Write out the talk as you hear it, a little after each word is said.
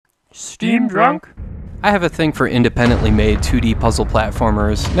Steamdrunk? I have a thing for independently made 2D puzzle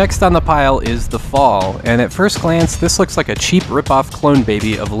platformers. Next on the pile is The Fall, and at first glance this looks like a cheap rip-off clone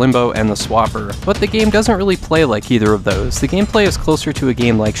baby of Limbo and The Swapper. But the game doesn't really play like either of those. The gameplay is closer to a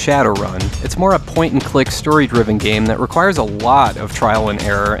game like Shadowrun. It's more a point-and-click story-driven game that requires a lot of trial and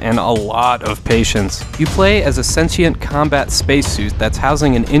error and a lot of patience. You play as a sentient combat spacesuit that's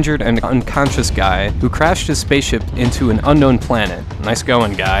housing an injured and unconscious guy who crashed his spaceship into an unknown planet. Nice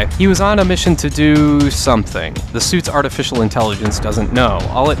going, guy. He was on a mission to do something. The suit's artificial intelligence doesn't know.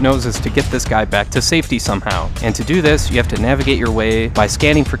 All it knows is to get this guy back to safety somehow. And to do this, you have to navigate your way by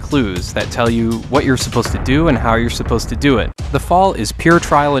scanning for clues that tell you what you're supposed to do and how you're supposed to do it. The Fall is pure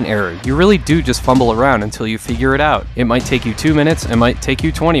trial and error. You really do just fumble around until you figure it out. It might take you 2 minutes, it might take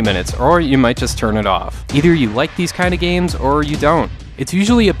you 20 minutes, or you might just turn it off. Either you like these kind of games or you don't. It's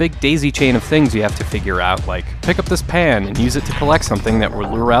usually a big daisy chain of things you have to figure out, like pick up this pan and use it to collect something that will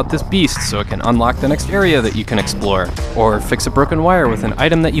lure out this beast so it can unlock the next area that you can explore. Or fix a broken wire with an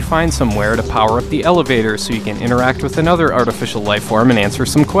item that you find somewhere to power up the elevator so you can interact with another artificial life form and answer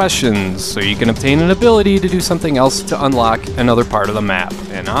some questions, so you can obtain an ability to do something else to unlock another part of the map.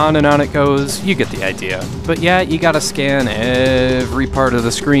 And on it goes, you get the idea. But yeah, you gotta scan every part of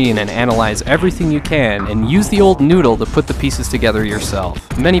the screen and analyze everything you can, and use the old noodle to put the pieces together yourself.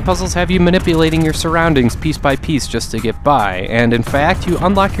 Many puzzles have you manipulating your surroundings piece by piece just to get by, and in fact, you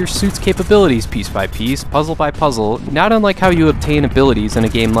unlock your suit's capabilities piece by piece, puzzle by puzzle, not unlike how you obtain abilities in a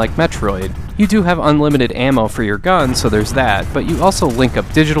game like Metroid. You do have unlimited ammo for your gun, so there's that, but you also link up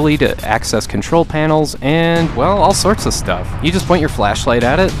digitally to access control panels and, well, all sorts of stuff. You just point your flashlight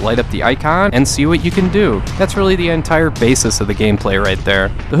at it, light up the icon, and see what you can do. That's really the entire basis of the gameplay right there.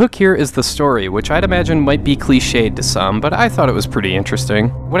 The hook here is the story, which I'd imagine might be cliched to some, but I thought it was pretty interesting.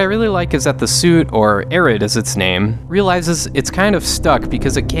 What I really like is that the suit, or Arid as its name, realizes it's kind of stuck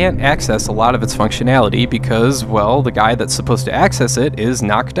because it can't access a lot of its functionality because, well, the guy that's supposed to access it is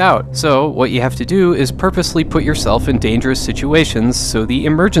knocked out. So what you have to do is purposely put yourself in dangerous situations so the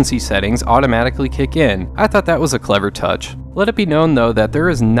emergency settings automatically kick in. I thought that was a clever touch. Let it be known though that there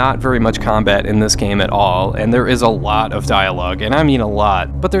is not very much combat in this game at all, and there is a lot of dialogue, and I mean a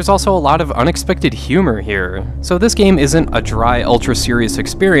lot. But there's also a lot of unexpected humor here. So this game isn't a dry, ultra-serious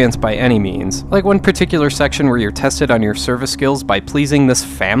experience by any means. Like one particular section where you're tested on your service skills by pleasing this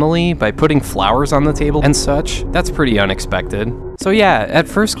family, by putting flowers on the table and such, that's pretty unexpected. So yeah, at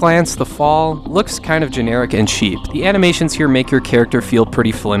first glance, The Fall looks kind of generic and cheap. The animations here make your character feel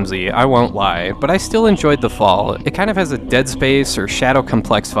pretty flimsy, I won't lie, but I still enjoyed The Fall. It kind of has a Dead Space or Shadow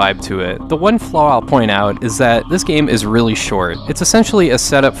Complex vibe to it. The one flaw I'll point out is that this game is really short. It's essentially a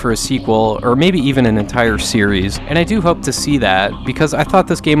setup for a sequel, or maybe even an entire series, and I do hope to see that, because I thought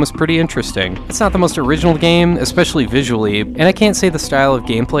this game was pretty interesting. It's not the most original game, especially visually, and I can't say the style of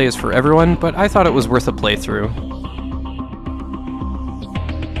gameplay is for everyone, but I thought it was worth a playthrough.